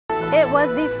It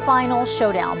was the final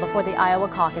showdown before the Iowa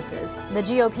caucuses. The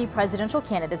GOP presidential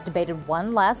candidates debated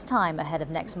one last time ahead of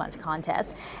next month's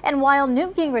contest. And while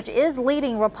Newt Gingrich is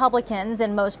leading Republicans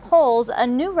in most polls, a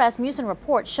new Rasmussen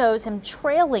report shows him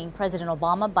trailing President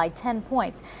Obama by 10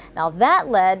 points. Now that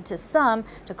led to some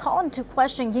to call into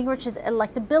question Gingrich's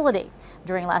electability.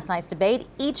 During last night's debate,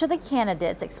 each of the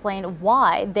candidates explained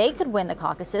why they could win the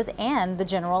caucuses and the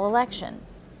general election.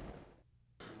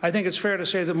 I think it's fair to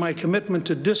say that my commitment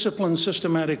to disciplined,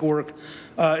 systematic work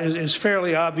is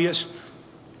fairly obvious.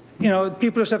 You know,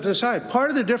 people just have to decide. Part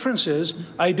of the difference is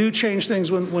I do change things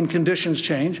when conditions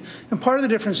change. And part of the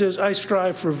difference is I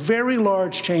strive for very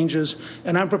large changes,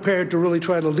 and I'm prepared to really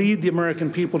try to lead the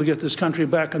American people to get this country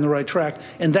back on the right track.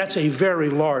 And that's a very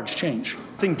large change.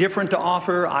 Something different to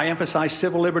offer. I emphasize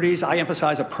civil liberties. I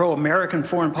emphasize a pro-American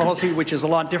foreign policy, which is a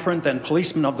lot different than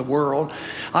policemen of the world.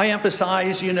 I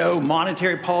emphasize,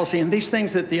 monetary policy and these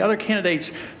things that the other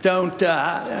candidates don't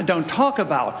talk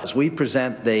about. As we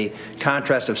present the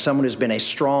contrast of someone who's been a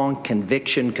strong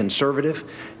conviction conservative,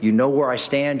 you know where I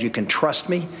stand, you can trust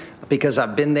me because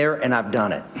I've been there and I've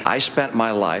done it. I spent my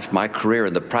life, my career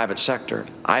in the private sector.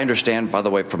 I understand, by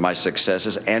the way, from my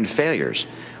successes and failures,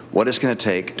 what it's going to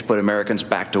take to put Americans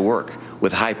back to work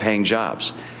with high-paying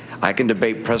jobs. I can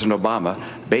debate President Obama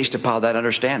based upon that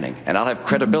understanding, and I'll have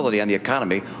credibility on the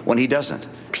economy when he doesn't.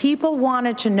 People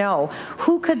wanted to know,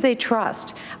 who could they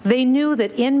trust? They knew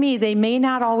that in me, they may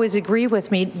not always agree with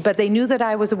me, but they knew that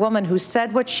I was a woman who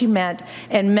said what she meant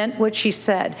and meant what she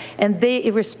said. And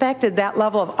they respected that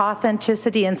level of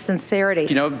authenticity and sincerity.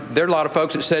 You know, there are a lot of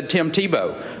folks that said Tim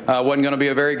Tebow wasn't going to be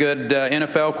a very good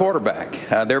NFL quarterback.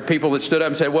 There are people that stood up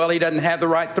and said, well, he doesn't have the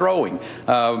right throwing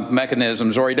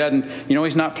mechanisms, or he doesn't,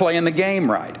 he's not playing the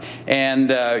game right.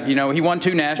 And, he won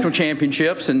 2 national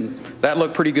championships, and that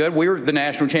looked pretty good. We were the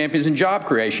national champions in job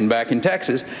creation back in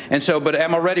Texas. And so, but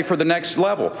am I ready for the next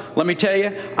level? Let me tell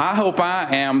you, I hope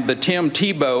I am the Tim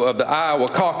Tebow of the Iowa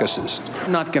caucuses.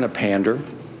 I'm not going to pander.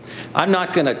 I'm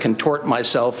not going to contort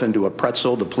myself into a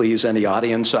pretzel to please any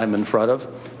audience I'm in front of.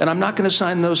 And I'm not going to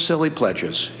sign those silly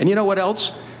pledges. And you know what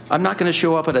else? I'm not going to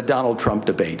show up at a Donald Trump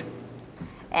debate.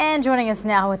 And joining us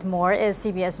now with more is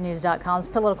CBSNews.com's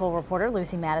political reporter,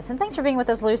 Lucy Madison. Thanks for being with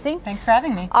us, Lucy. Thanks for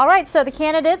having me. All right, so the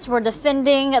candidates were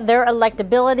defending their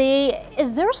electability.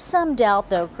 Is there some doubt,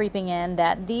 though, creeping in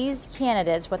that these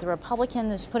candidates, what the Republican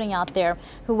is putting out there,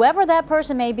 whoever that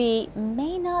person may be,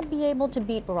 may not be able to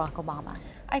beat Barack Obama?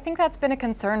 I think that's been a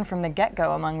concern from the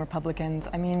get-go among Republicans.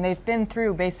 I mean, they've been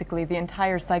through basically the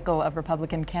entire cycle of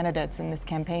Republican candidates in this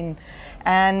campaign,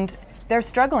 and they're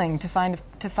struggling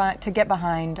to get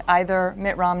behind either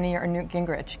Mitt Romney or Newt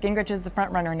Gingrich. Gingrich is the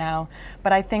front runner now,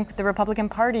 but I think the Republican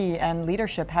Party and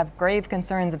leadership have grave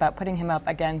concerns about putting him up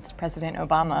against President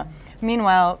Obama.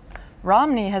 Meanwhile,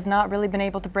 Romney has not really been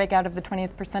able to break out of the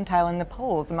 20th percentile in the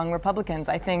polls among Republicans.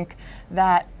 I think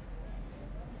that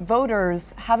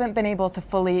voters haven't been able to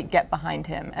fully get behind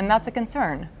him, and that's a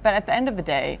concern. But at the end of the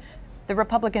day, the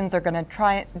Republicans are going to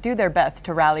try do their best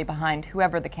to rally behind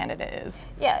whoever the candidate is.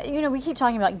 Yeah, we keep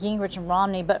talking about Gingrich and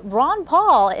Romney, but Ron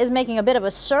Paul is making a bit of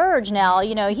a surge now.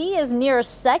 He is near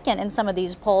second in some of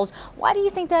these polls. Why do you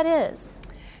think that is?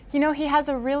 He has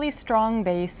a really strong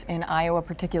base in Iowa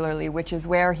particularly, which is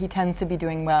where he tends to be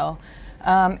doing well.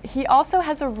 He also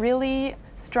has a really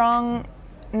strong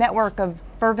network of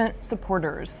fervent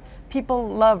supporters. People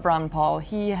love Ron Paul.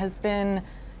 He's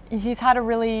had a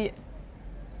really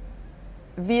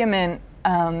vehement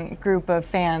group of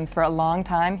fans for a long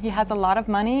time. He has a lot of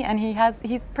money, and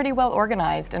he's pretty well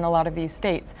organized in a lot of these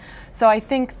states. So I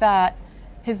think that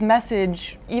his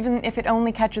message, even if it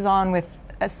only catches on with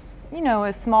a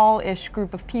small-ish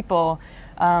group of people,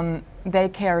 they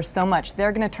care so much.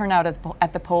 They're going to turn out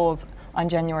at the polls on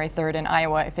January 3rd in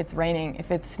Iowa if it's raining,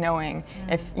 if it's snowing,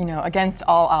 against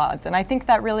all odds. And I think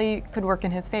that really could work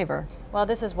in his favor. Well,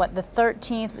 this is the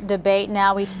 13th debate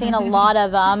now. We've seen a lot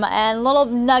of them, and little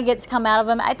nuggets come out of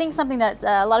them. I think something that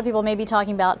a lot of people may be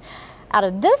talking about out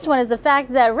of this one is the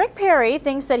fact that Rick Perry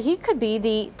thinks that he could be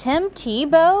the Tim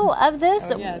Tebow of this.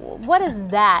 Oh, yes. What is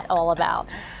that all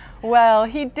about? Well,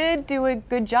 he did do a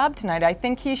good job tonight. I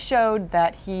think he showed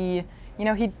that he's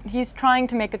trying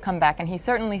to make a comeback, and he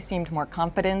certainly seemed more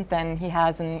confident than he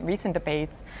has in recent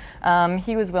debates.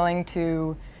 He was willing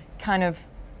to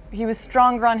he was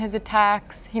stronger on his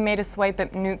attacks. He made a swipe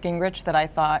at Newt Gingrich that I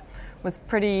thought was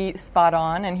pretty spot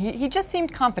on, and he just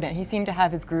seemed confident. He seemed to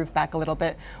have his groove back a little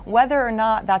bit. Whether or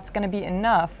not that's going to be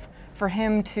enough for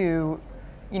him to,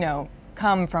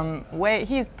 come from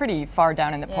he's pretty far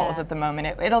down in the polls at the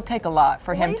moment. It'll take a lot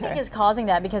for him to. What do you think is causing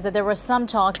that? Because there was some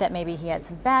talk that maybe he had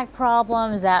some back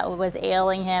problems that was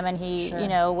ailing him, and he, you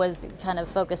know, was kind of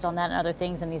focused on that and other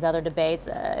things in these other debates.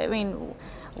 I mean,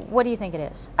 what do you think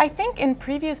it is? I think in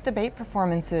previous debate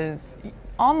performances,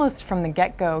 almost from the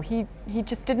get-go, he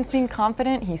just didn't seem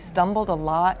confident. He stumbled a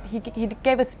lot. He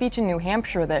gave a speech in New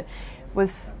Hampshire that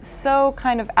was so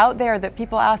kind of out there that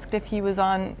people asked if he was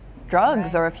on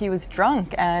drugs or if he was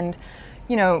drunk. And,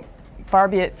 you know, far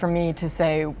be it from me to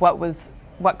say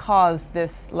what caused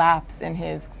this lapse in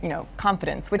his, you know,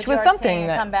 confidence, which was something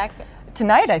that come back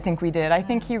tonight I think we did. I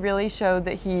think he really showed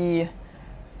that he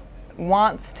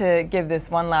wants to give this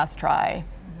one last try.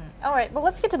 All right, well,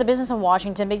 let's get to the business in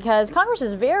Washington, because Congress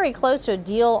is very close to a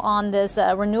deal on this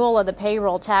renewal of the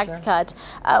payroll tax cut.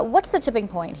 What's the tipping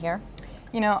point here?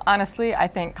 You know, honestly, I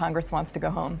think Congress wants to go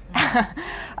home.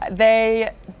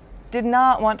 They did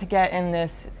not want to get in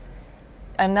this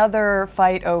another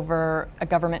fight over a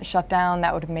government shutdown.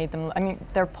 That would have made them, I mean,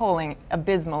 they're polling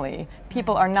abysmally.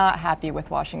 People are not happy with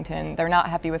Washington. They're not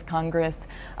happy with Congress.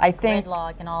 I think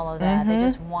gridlock and all of that. They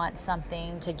just want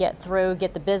something to get through,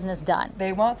 get the business done.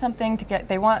 They want something to get,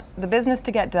 they want the business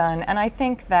to get done. And I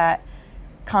think that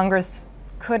Congress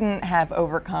couldn't have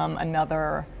overcome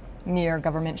another near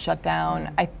government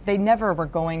shutdown. They never were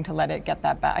going to let it get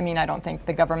that bad. I mean, I don't think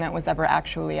the government was ever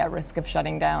actually at risk of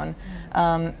shutting down.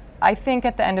 I think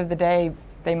at the end of the day,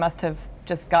 they must have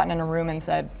just gotten in a room and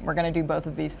said, we're going to do both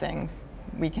of these things.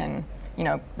 We can, you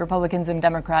know, Republicans and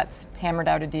Democrats hammered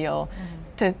out a deal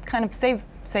to kind of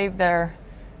save their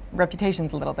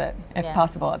reputations a little bit, if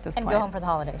possible, at this point. And go home for the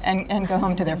holidays. And go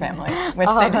home to their families, which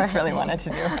they desperately wanted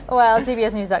to do. Well,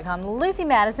 CBSNews.com. Lucy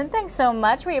Madison, thanks so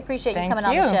much. We appreciate you coming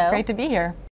on the show. Great to be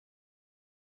here.